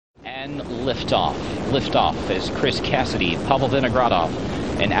And liftoff. Liftoff as Chris Cassidy, Pavel Vinogradov,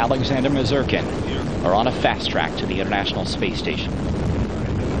 and Alexander Mazurkin are on a fast track to the International Space Station.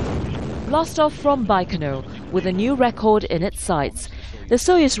 Blast off from Baikonur with a new record in its sights. The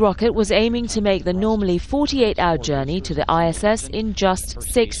Soyuz rocket was aiming to make the normally 48-hour journey to the ISS in just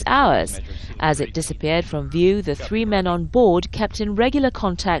 6 hours. As it disappeared from view, the 3 men on board kept in regular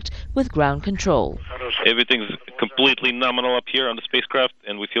contact with ground control. Everything's completely nominal up here on the spacecraft,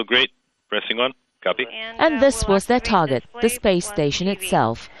 and we feel great. Pressing on. Copy. And this was their target, the space station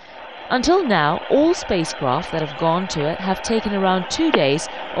itself. Until now, all spacecraft that have gone to it have taken around 2 days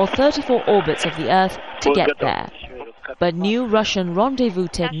or 34 orbits of the Earth to get there. But new Russian rendezvous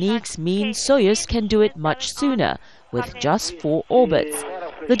techniques mean Soyuz can do it much sooner, with just 4 orbits.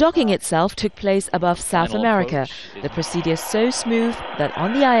 The docking itself took place above South America, the procedure so smooth that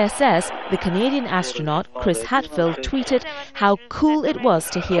on the ISS, the Canadian astronaut Chris Hadfield tweeted how cool it was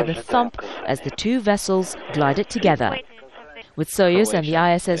to hear the thump as the 2 vessels glided together. With Soyuz and the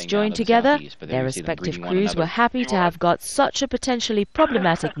ISS joined together, their respective crews were happy to have got such a potentially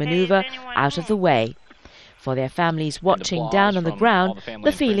problematic maneuver out of the way. For their families watching down on the ground,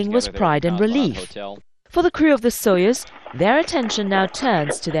 the feeling was pride and relief. For the crew of the Soyuz, their attention now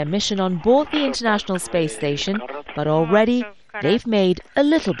turns to their mission on board the International Space Station, but already they've made a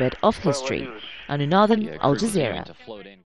little bit of history. Anunadhan, Al Jazeera.